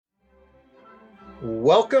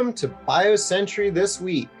Welcome to BioCentury This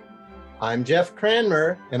Week. I'm Jeff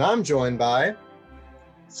Cranmer, and I'm joined by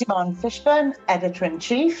Simone Fishburne,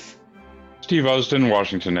 Editor-in-Chief. Steve Usdin,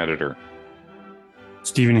 Washington Editor.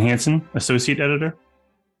 Stephen Hansen, Associate Editor.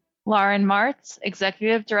 Lauren Martz,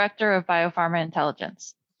 Executive Director of Biopharma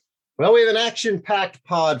Intelligence. Well, we have an action-packed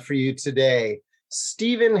pod for you today.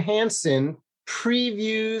 Stephen Hansen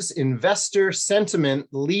previews investor sentiment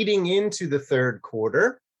leading into the third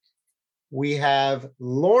quarter. We have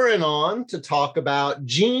Lauren on to talk about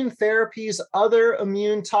gene therapy's other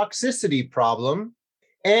immune toxicity problem.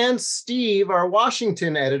 And Steve, our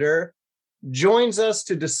Washington editor, joins us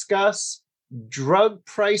to discuss drug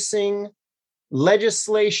pricing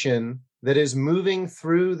legislation that is moving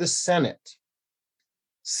through the Senate.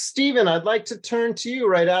 Stephen, I'd like to turn to you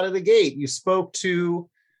right out of the gate. You spoke to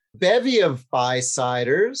a bevy of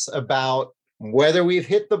buy-siders about whether we've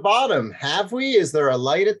hit the bottom. Have we? Is there a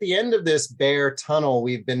light at the end of this bear tunnel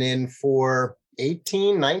we've been in for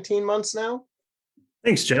 18, 19 months now?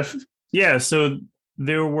 Thanks, Jeff. Yeah, so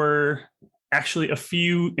there were actually a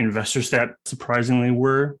few investors that surprisingly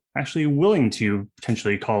were actually willing to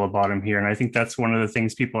potentially call a bottom here. And I think that's one of the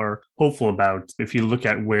things people are hopeful about. If you look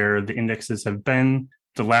at where the indexes have been,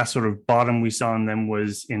 the last sort of bottom we saw in them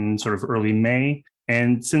was in sort of early May.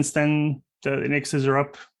 And since then, the indexes are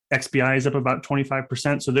up. XBI is up about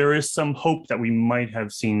 25%. So there is some hope that we might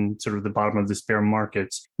have seen sort of the bottom of this bear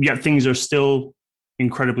market. Yet things are still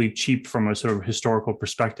incredibly cheap from a sort of historical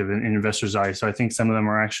perspective in investors' eyes. So I think some of them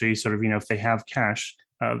are actually sort of, if they have cash,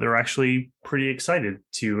 they're actually pretty excited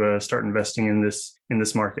to start investing in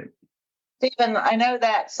this market. Stephen, I know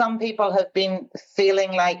that some people have been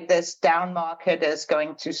feeling like this down market is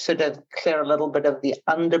going to sort of clear a little bit of the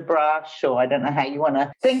underbrush, or I don't know how you want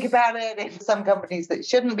to think about it, in some companies that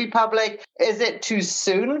shouldn't be public. Is it too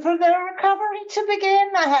soon for the recovery to begin?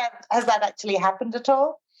 Has that actually happened at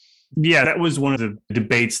all? Yeah, that was one of the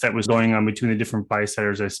debates that was going on between the different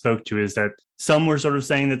buy-siders I spoke to, is that some were sort of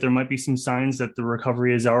saying that there might be some signs that the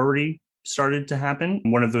recovery has already started to happen.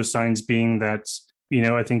 One of those signs being that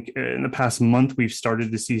I think in the past month, we've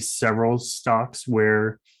started to see several stocks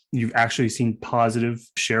where you've actually seen positive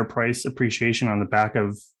share price appreciation on the back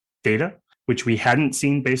of data, which we hadn't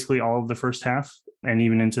seen basically all of the first half and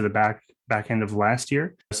even into the back end of last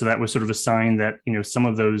year. So that was sort of a sign that, some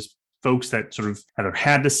of those folks that sort of either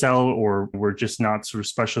had to sell or were just not sort of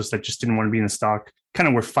specialists that just didn't want to be in the stock kind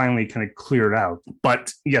of were finally kind of cleared out.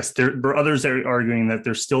 But yes, there are others that are arguing that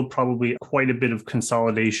there's still probably quite a bit of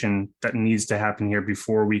consolidation that needs to happen here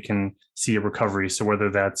before we can see a recovery. So whether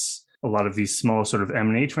that's a lot of these small sort of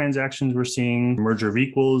M&A transactions we're seeing, merger of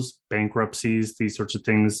equals, bankruptcies, these sorts of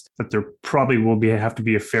things, that there probably will have to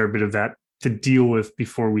be a fair bit of that to deal with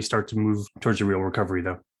before we start to move towards a real recovery,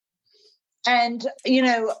 though. And,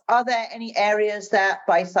 are there any areas that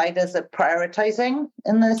buy-siders are prioritizing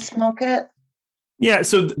in this market? Yeah,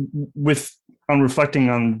 so on reflecting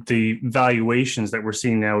on the valuations that we're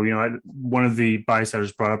seeing now, one of the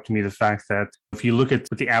buy-siders brought up to me the fact that if you look at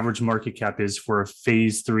what the average market cap is for a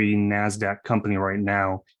phase 3 NASDAQ company right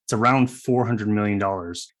now, it's around $400 million.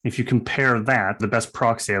 If you compare that, the best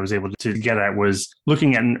proxy I was able to get at was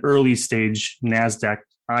looking at an early stage NASDAQ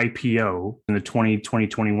IPO in the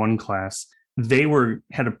 2021 class. They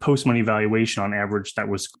had a post-money valuation on average that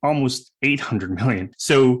was almost $800 million.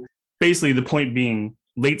 So basically the point being,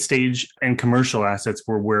 late stage and commercial assets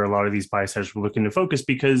were where a lot of these buy-siders were looking to focus,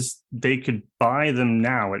 because they could buy them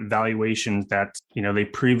now at valuations that they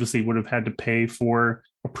previously would have had to pay for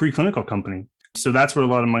a preclinical company. So that's where a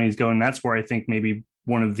lot of money is going. That's where I think maybe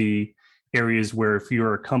one of the areas where, if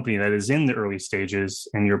you're a company that is in the early stages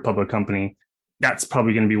and you're a public company, that's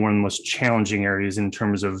probably going to be one of the most challenging areas in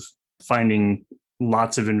terms of finding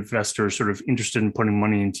lots of investors sort of interested in putting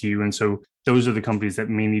money into you. And so those are the companies that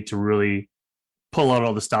may need to really pull out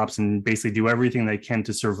all the stops and basically do everything they can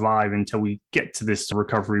to survive until we get to this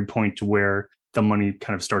recovery point to where the money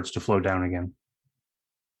kind of starts to flow down again.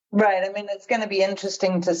 Right. I mean, it's going to be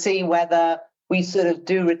interesting to see whether we sort of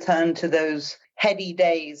do return to those heady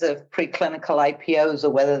days of preclinical IPOs, or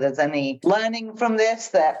whether there's any learning from this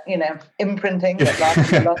that, imprinting that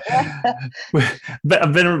lasts longer.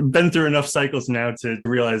 I've been through enough cycles now to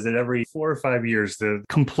realize that every 4 or 5 years, the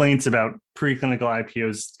complaints about preclinical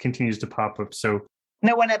IPOs continues to pop up. So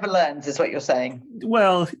no one ever learns, is what you're saying.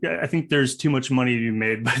 Well, I think there's too much money to be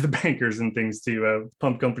made by the bankers and things to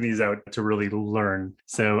pump companies out to really learn.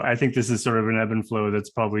 So I think this is sort of an ebb and flow that's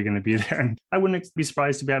probably going to be there. And I wouldn't be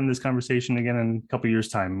surprised to be having this conversation again in a couple of years'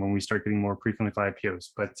 time when we start getting more preclinical IPOs.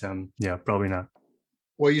 But yeah, probably not.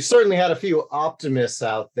 Well, you certainly had a few optimists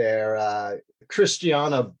out there.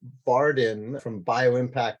 Christiana Barden from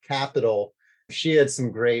BioImpact Capital She had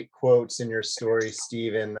some great quotes in your story,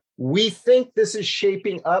 Stephen. We think this is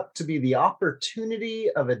shaping up to be the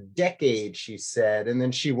opportunity of a decade, she said. And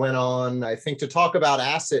then she went on, I think, to talk about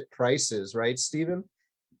asset prices, right, Stephen?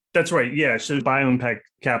 That's right. Yeah. So BioImpact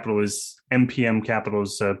Capital is MPM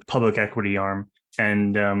Capital's public equity arm.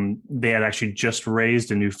 And they had actually just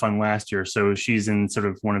raised a new fund last year. So she's in sort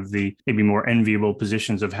of one of the maybe more enviable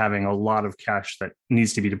positions of having a lot of cash that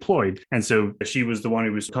needs to be deployed. And so she was the one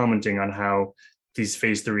who was commenting on how these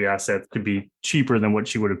phase 3 assets could be cheaper than what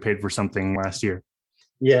she would have paid for something last year.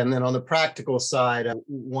 Yeah, and then on the practical side,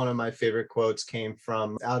 one of my favorite quotes came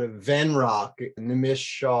from out of Venrock, Nimish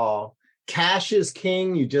Shah. Cash is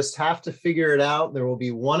king. You just have to figure it out. There will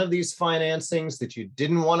be one of these financings that you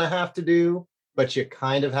didn't want to have to do, but you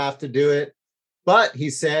kind of have to do it. But he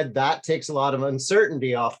said that takes a lot of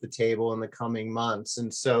uncertainty off the table in the coming months.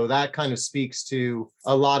 And so that kind of speaks to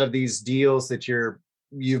a lot of these deals that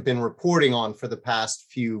you've been reporting on for the past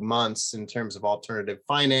few months in terms of alternative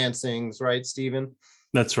financings, right, Stephen?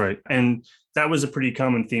 That's right. And that was a pretty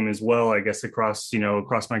common theme as well, I guess, across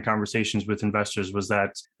my conversations with investors, was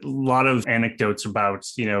that a lot of anecdotes about,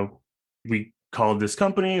 we called this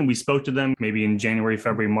company and we spoke to them maybe in January,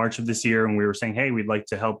 February, March of this year. And we were saying, hey, we'd like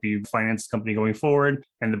to help you finance the company going forward.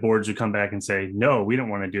 And the boards would come back and say, no, we don't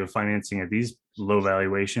want to do a financing at these low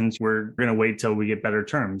valuations. We're going to wait till we get better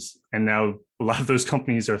terms. And now a lot of those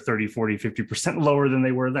companies are 30, 40, 50% lower than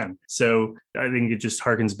they were then. So I think it just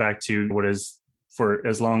harkens back to what is, for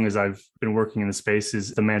as long as I've been working in the space,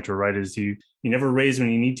 is the mantra, right? Is you never raise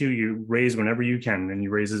when you need to, you raise whenever you can, and you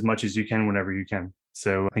raise as much as you can whenever you can.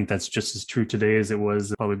 So I think that's just as true today as it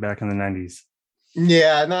was probably back in the 90s.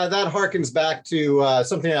 Yeah, and that harkens back to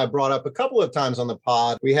something I brought up a couple of times on the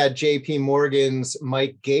pod. We had JP Morgan's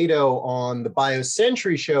Mike Gato on the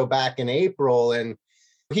BioCentury show back in April, and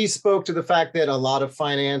he spoke to the fact that a lot of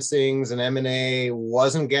financings and M&A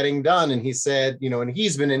wasn't getting done. And he said, and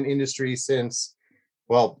he's been in industry since,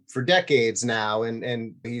 for decades now.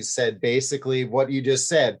 And he said basically what you just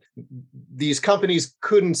said. These companies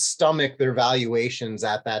couldn't stomach their valuations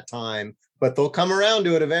at that time, but they'll come around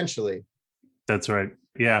to it eventually. That's right.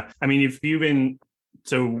 Yeah. I mean,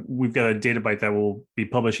 so we've got a data bite that we'll be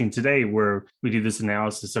publishing today where we do this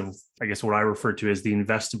analysis of, I guess, what I refer to as the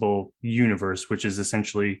investable universe, which is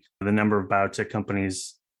essentially the number of biotech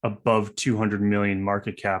companies above 200 million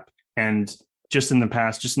market cap. And just in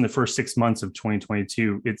the first 6 months of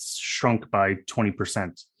 2022, it's shrunk by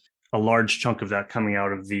 20%. A large chunk of that coming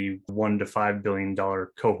out of the $1 to $5 billion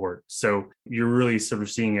cohort. So you're really sort of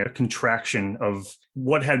seeing a contraction of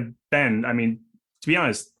what had been, to be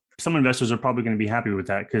honest, some investors are probably going to be happy with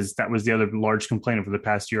that, because that was the other large complaint over the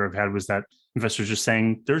past year I've had, was that investors just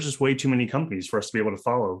saying there's just way too many companies for us to be able to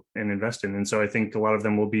follow and invest in. And so I think a lot of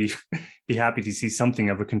them will be happy to see something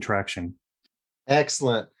of a contraction.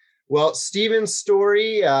 Excellent. Well, Stephen's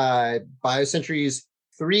story, BioCentury's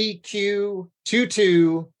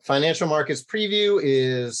 3Q22 financial markets preview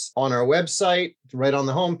is on our website, right on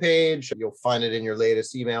the homepage. You'll find it in your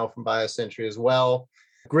latest email from BioCentury as well.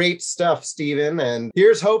 Great stuff, Stephen. And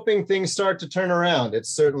here's hoping things start to turn around.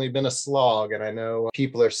 It's certainly been a slog, and I know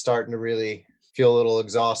people are starting to really feel a little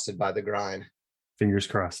exhausted by the grind. Fingers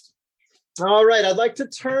crossed. All right, I'd like to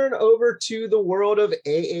turn over to the world of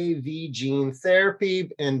AAV gene therapy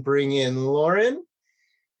and bring in Lauren.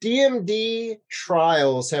 DMD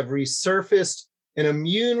trials have resurfaced an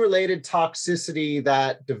immune-related toxicity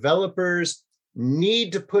that developers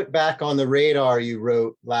need to put back on the radar, you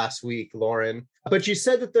wrote last week, Lauren. But you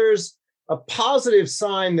said that there's a positive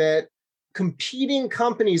sign that competing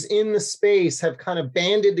companies in the space have kind of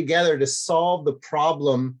banded together to solve the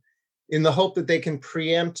problem in the hope that they can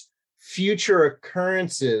preempt future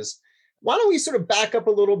occurrences. Why don't we sort of back up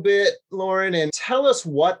a little bit, Lauren, and tell us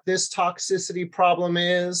what this toxicity problem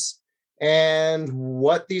is and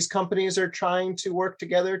what these companies are trying to work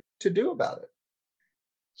together to do about it?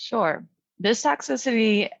 Sure. This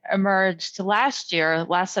toxicity emerged last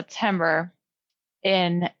September,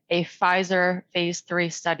 in a Pfizer phase 3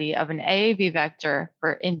 study of an AAV vector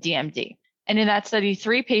in DMD. And in that study,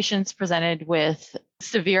 3 patients presented with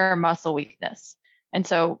severe muscle weakness. And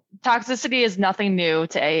so toxicity is nothing new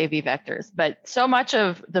to AAV vectors, but so much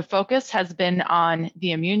of the focus has been on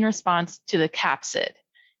the immune response to the capsid.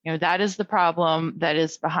 That is the problem that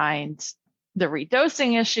is behind the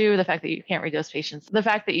redosing issue, the fact that you can't redose patients, the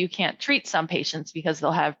fact that you can't treat some patients because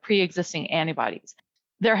they'll have pre-existing antibodies.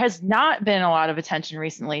 There has not been a lot of attention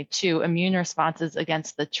recently to immune responses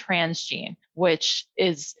against the transgene, which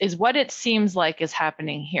is what it seems like is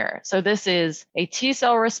happening here. So this is a T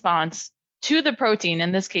cell response to the protein,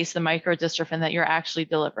 in this case, the microdystrophin that you're actually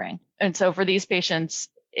delivering. And so for these patients,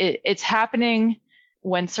 It's happening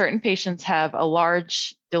when certain patients have a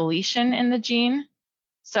large deletion in the gene.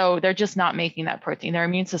 So they're just not making that protein. Their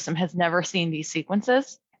immune system has never seen these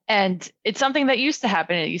sequences. And it's something that used to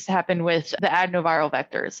happen. It used to happen with the adenoviral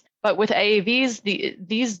vectors. But with AAVs,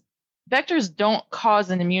 these vectors don't cause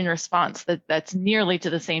an immune response that's nearly to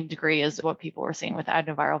the same degree as what people were seeing with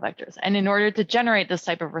adenoviral vectors. And in order to generate this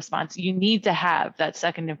type of response, you need to have that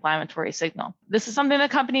second inflammatory signal. This is something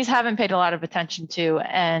that companies haven't paid a lot of attention to.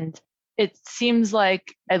 And it seems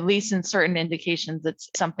like, at least in certain indications, it's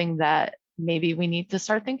something that maybe we need to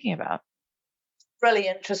start thinking about. Really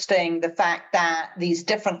interesting, the fact that these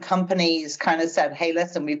different companies kind of said, hey,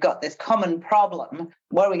 listen, we've got this common problem.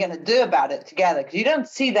 What are we going to do about it together? Because you don't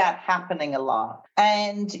see that happening a lot.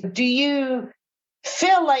 And do you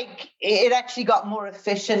feel like it actually got more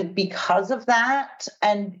efficient because of that?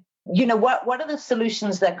 And, what are the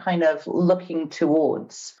solutions they're kind of looking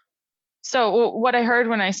towards? So what I heard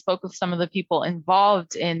when I spoke with some of the people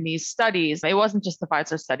involved in these studies, it wasn't just the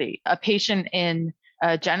Pfizer study. A patient in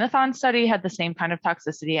a Genethon study had the same kind of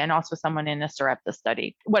toxicity, and also someone in a Sarepta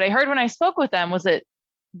study. What I heard when I spoke with them was that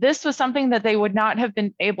this was something that they would not have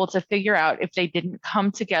been able to figure out if they didn't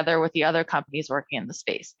come together with the other companies working in the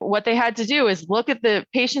space. What they had to do is look at the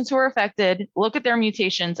patients who were affected, look at their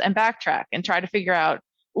mutations, and backtrack and try to figure out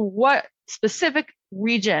what specific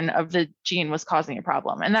region of the gene was causing a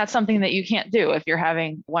problem. And that's something that you can't do if you're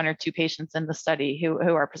having one or two patients in the study who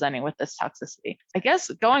are presenting with this toxicity. I guess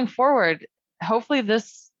going forward, hopefully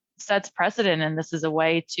this sets precedent, and this is a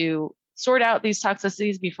way to sort out these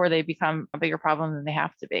toxicities before they become a bigger problem than they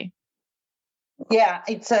have to be. Yeah,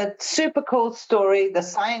 it's a super cool story. The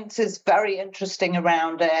science is very interesting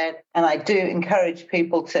around it, and I do encourage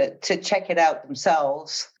people to check it out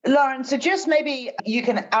themselves. Lauren, so just maybe you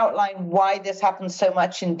can outline why this happens so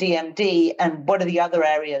much in DMD and what are the other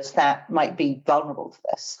areas that might be vulnerable to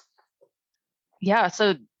this? Yeah,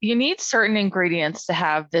 so you need certain ingredients to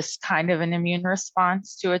have this kind of an immune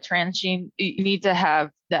response to a transgene. You need to have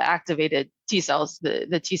the activated T cells, the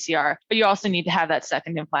TCR, but you also need to have that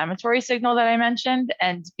second inflammatory signal that I mentioned.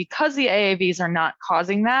 And because the AAVs are not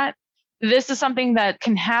causing that, this is something that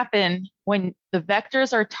can happen when the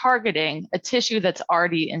vectors are targeting a tissue that's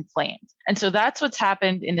already inflamed. And so that's what's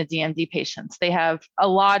happened in the DMD patients. They have a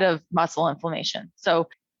lot of muscle inflammation. So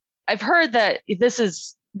I've heard that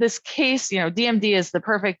this case, DMD is the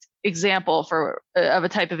perfect example of a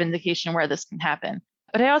type of indication where this can happen.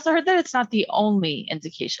 But I also heard that it's not the only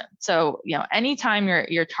indication. So, anytime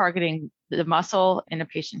you're targeting the muscle in a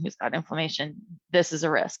patient who's got inflammation, this is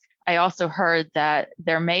a risk. I also heard that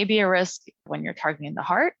there may be a risk when you're targeting the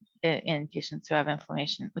heart in patients who have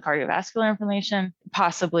inflammation, the cardiovascular inflammation,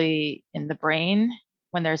 possibly in the brain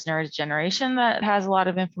when there's neurodegeneration that has a lot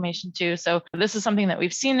of inflammation too. So this is something that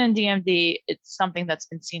we've seen in DMD. It's something that's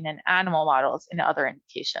been seen in animal models in other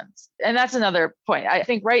indications. And that's another point. I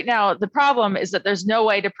think right now the problem is that there's no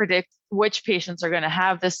way to predict which patients are going to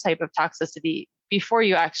have this type of toxicity before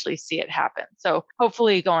you actually see it happen. So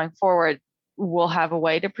hopefully going forward, we'll have a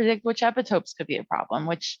way to predict which epitopes could be a problem,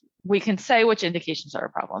 which we can say which indications are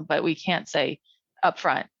a problem, but we can't say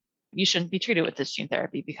upfront, you shouldn't be treated with this gene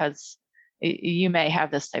therapy because you may have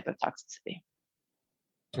this type of toxicity.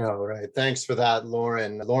 All right. Thanks for that,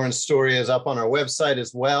 Lauren. Lauren's story is up on our website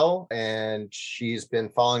as well, and she's been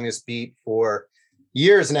following this beat for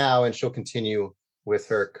years now, and she'll continue with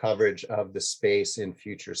her coverage of the space in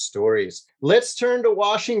future stories. Let's turn to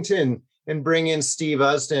Washington and bring in Steve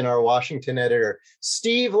Usdin, our Washington editor.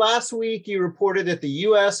 Steve, last week you reported that the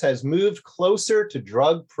U.S. has moved closer to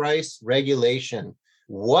drug price regulation.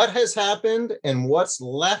 What has happened and what's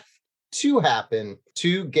left to happen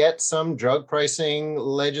to get some drug pricing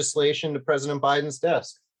legislation to President Biden's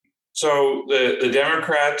desk? So the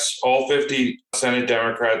Democrats, all 50 Senate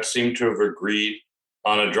Democrats, seem to have agreed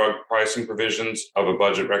on a drug pricing provisions of a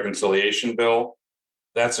budget reconciliation bill.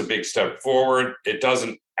 That's a big step forward. It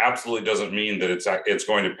absolutely doesn't mean that it's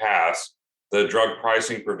going to pass. The drug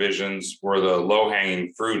pricing provisions were the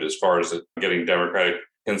low-hanging fruit as far as getting Democratic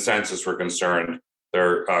consensus were concerned.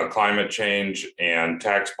 There are climate change and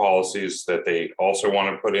tax policies that they also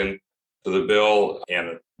want to put into the bill,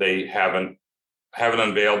 and they haven't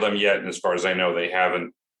unveiled them yet. And as far as I know, they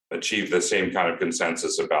haven't achieved the same kind of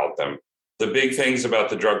consensus about them. The big things about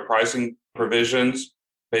the drug pricing provisions,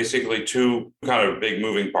 basically two kind of big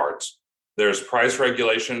moving parts. There's price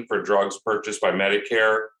regulation for drugs purchased by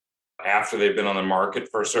Medicare after they've been on the market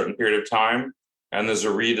for a certain period of time. And there's a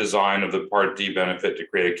redesign of the Part D benefit to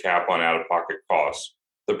create a cap on out-of-pocket costs.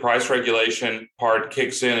 The price regulation part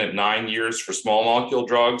kicks in at 9 years for small molecule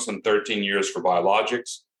drugs and 13 years for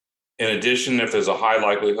biologics. In addition, if there's a high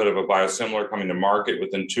likelihood of a biosimilar coming to market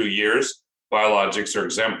within 2 years, biologics are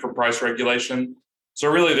exempt from price regulation.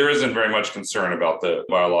 So really, there isn't very much concern about the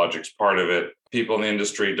biologics part of it. People in the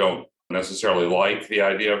industry don't necessarily like the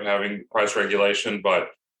idea of having price regulation, but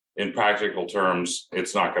in practical terms,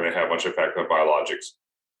 it's not going to have much effect on biologics.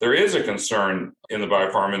 There is a concern in the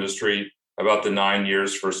biopharm industry about the 9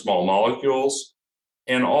 years for small molecules,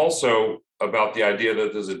 and also about the idea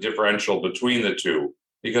that there's a differential between the two,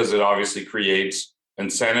 because it obviously creates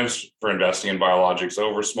incentives for investing in biologics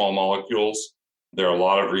over small molecules. There are a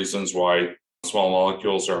lot of reasons why small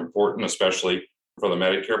molecules are important, especially for the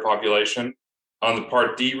Medicare population. On the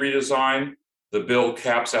Part D redesign, the bill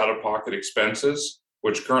caps out-of-pocket expenses,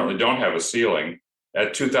 which currently don't have a ceiling,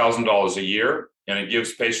 at $2,000 a year, and it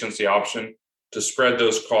gives patients the option to spread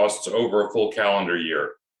those costs over a full calendar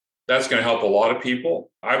year. That's going to help a lot of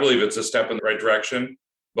people. I believe it's a step in the right direction,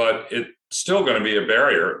 but it's still going to be a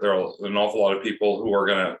barrier. There are an awful lot of people who are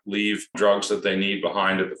going to leave drugs that they need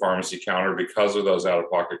behind at the pharmacy counter because of those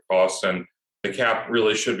out-of-pocket costs, and the cap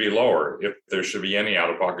really should be lower if there should be any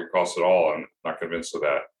out-of-pocket costs at all. I'm not convinced of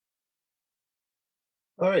that.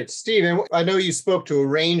 All right, Stephen, I know you spoke to a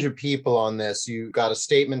range of people on this. You got a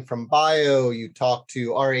statement from Bio, you talked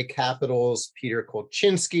to RA Capital's Peter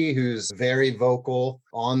Kolchinsky, who's very vocal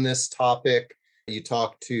on this topic. You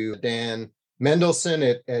talked to Dan Mendelsohn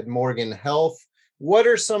at Morgan Health. What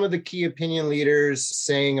are some of the key opinion leaders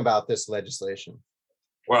saying about this legislation?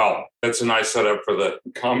 Well, that's a nice setup for the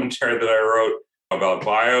commentary that I wrote about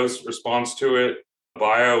Bio's response to it.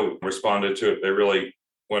 Bio responded to it. They really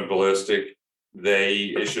went ballistic.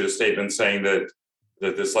 They issued a statement saying that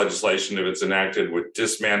this legislation, if it's enacted, would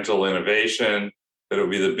dismantle innovation, that it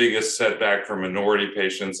would be the biggest setback for minority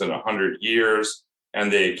patients in 100 years. And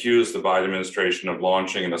they accused the Biden administration of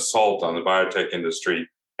launching an assault on the biotech industry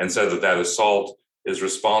and said that assault is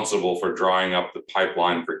responsible for drying up the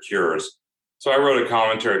pipeline for cures. So I wrote a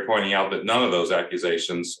commentary pointing out that none of those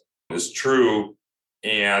accusations is true,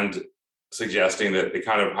 and suggesting that the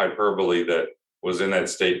kind of hyperbole that was in that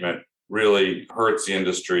statement really hurts the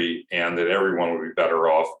industry, and that everyone would be better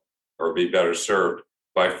off or be better served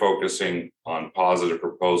by focusing on positive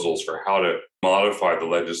proposals for how to modify the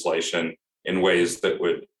legislation in ways that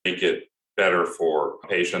would make it better for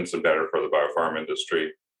patients and better for the biopharm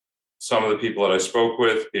industry. Some of the people that I spoke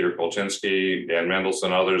with, Peter Kolchinsky, Dan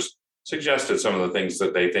Mendelsohn, others, suggested some of the things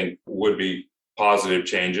that they think would be positive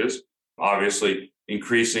changes. Obviously,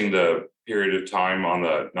 increasing the period of time on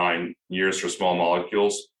the 9 years for small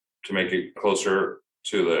molecules to make it closer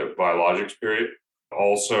to the biologics period.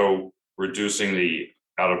 Also, reducing the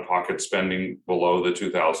out-of-pocket spending below the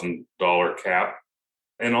 $2,000 cap.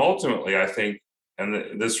 And ultimately, I think,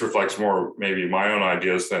 and this reflects more maybe my own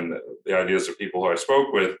ideas than the ideas of people who I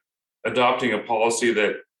spoke with, adopting a policy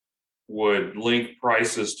that would link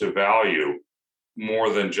prices to value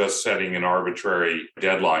more than just setting an arbitrary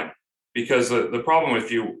deadline. Because the problem,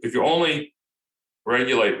 if you only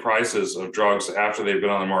regulate prices of drugs after they've been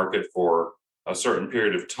on the market for a certain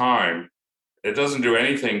period of time, it doesn't do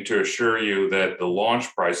anything to assure you that the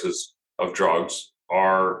launch prices of drugs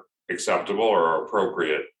are acceptable or are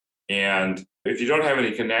appropriate. And if you don't have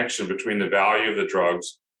any connection between the value of the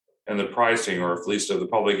drugs and the pricing, or at least if the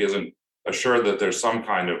public isn't assured that there's some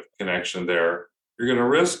kind of connection there, you're going to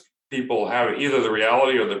risk people having either the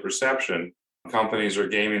reality or the perception companies are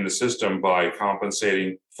gaming the system by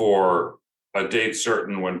compensating for a date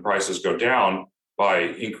certain when prices go down by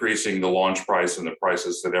increasing the launch price and the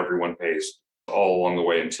prices that everyone pays all along the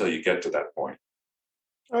way until you get to that point.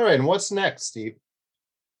 All right, and what's next, Steve?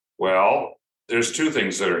 Well, there's two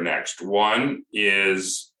things that are next. One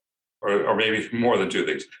is, or maybe more than two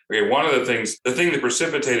things. Okay, one of the things, the thing that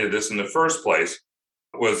precipitated this in the first place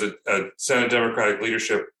was a Senate Democratic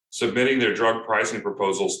leadership submitting their drug pricing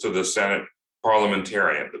proposals to the Senate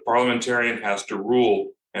parliamentarian. The parliamentarian has to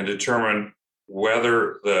rule and determine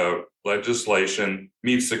whether the legislation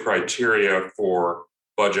meets the criteria for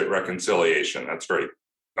budget reconciliation. That's a very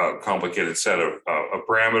complicated set of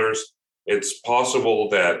parameters. It's possible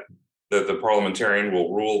that the parliamentarian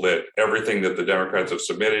will rule that everything that the Democrats have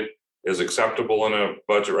submitted is acceptable in a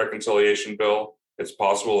budget reconciliation bill. It's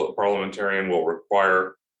possible that the parliamentarian will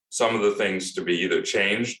require some of the things to be either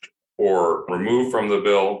changed or removed from the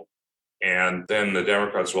bill. And then the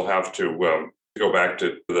Democrats will have to go back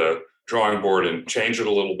to the drawing board and change it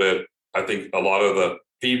a little bit. I think a lot of the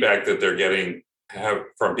feedback that they're getting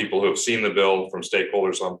from people who have seen the bill, from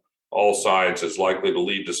stakeholders on all sides, is likely to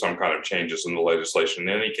lead to some kind of changes in the legislation in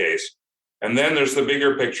any case. And then there's the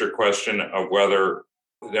bigger picture question of whether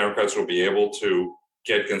the Democrats will be able to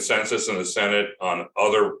get consensus in the Senate on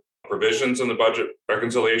other provisions in the budget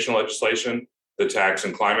reconciliation legislation, the tax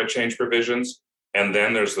and climate change provisions, and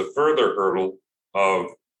then there's the further hurdle of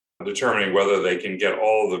determining whether they can get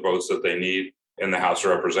all of the votes that they need in the House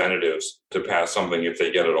of Representatives to pass something if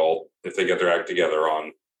they get their act together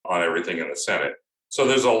on everything in the Senate. So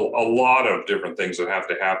there's a lot of different things that have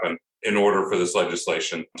to happen in order for this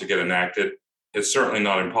legislation to get enacted. It's certainly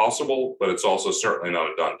not impossible, but it's also certainly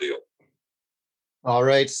not a done deal. All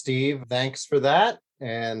right, Steve, thanks for that.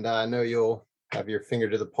 And I know you'll have your finger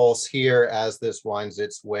to the pulse here as this winds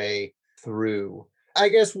its way through. I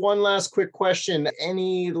guess one last quick question.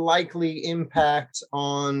 Any likely impact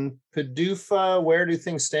on PDUFA? Where do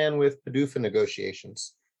things stand with PDUFA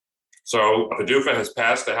negotiations? So PDUFA has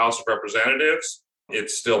passed the House of Representatives.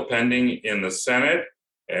 It's still pending in the Senate.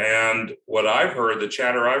 And what I've heard, the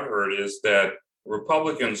chatter I've heard, is that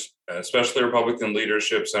Republicans, especially Republican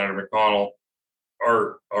leadership, Senator McConnell,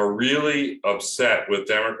 are really upset with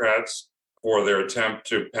Democrats for their attempt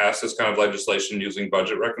to pass this kind of legislation using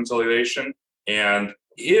budget reconciliation. And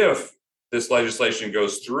if this legislation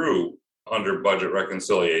goes through under budget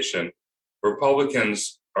reconciliation,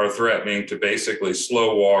 Republicans are threatening to basically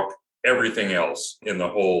slow walk everything else in the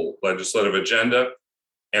whole legislative agenda.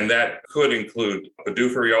 And that could include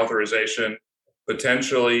PDUFA reauthorization.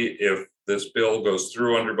 Potentially, if this bill goes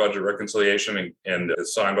through under budget reconciliation and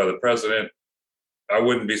is signed by the president, I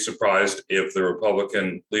wouldn't be surprised if the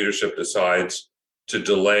Republican leadership decides to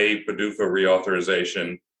delay PDUFA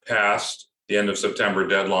reauthorization past the end of September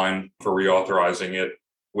deadline for reauthorizing it,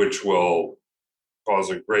 which will cause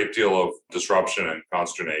a great deal of disruption and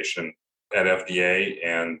consternation at FDA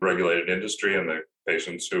and regulated industry and the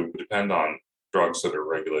patients who depend on drugs that are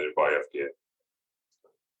regulated by FDA.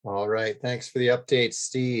 All right. Thanks for the update,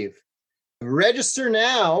 Steve. Register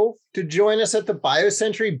now to join us at the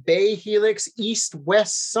BioCentury Bay Helix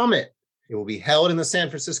East-West Summit. It will be held in the San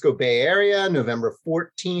Francisco Bay Area, November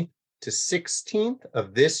 14th to 16th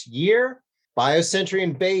of this year. BioCentury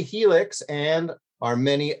and Bay Helix and our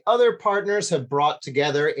many other partners have brought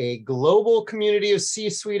together a global community of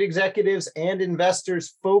C-suite executives and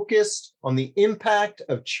investors focused on the impact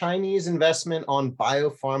of Chinese investment on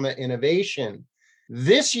biopharma innovation.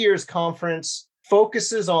 This year's conference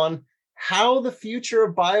focuses on how the future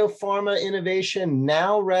of biopharma innovation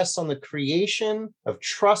now rests on the creation of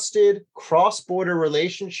trusted cross-border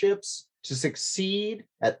relationships to succeed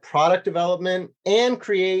at product development and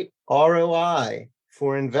create ROI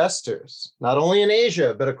for investors, not only in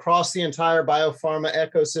Asia, but across the entire biopharma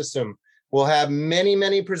ecosystem. We'll have many,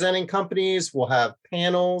 many presenting companies. We'll have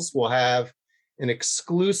panels. We'll have an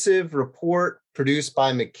exclusive report produced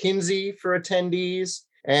by McKinsey for attendees.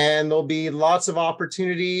 And there'll be lots of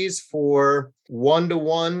opportunities for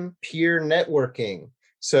one-to-one peer networking.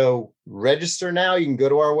 So register now. You can go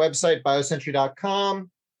to our website,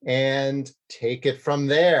 biocentury.com, and take it from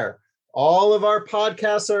there. All of our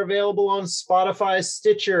podcasts are available on Spotify,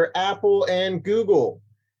 Stitcher, Apple, and Google.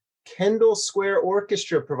 Kendall Square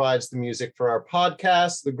Orchestra provides the music for our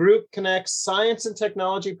podcast. The group connects science and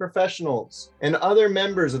technology professionals and other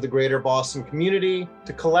members of the greater Boston community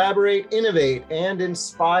to collaborate, innovate, and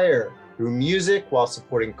inspire through music while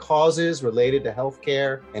supporting causes related to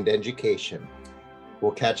healthcare and education.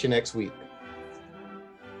 We'll catch you next week.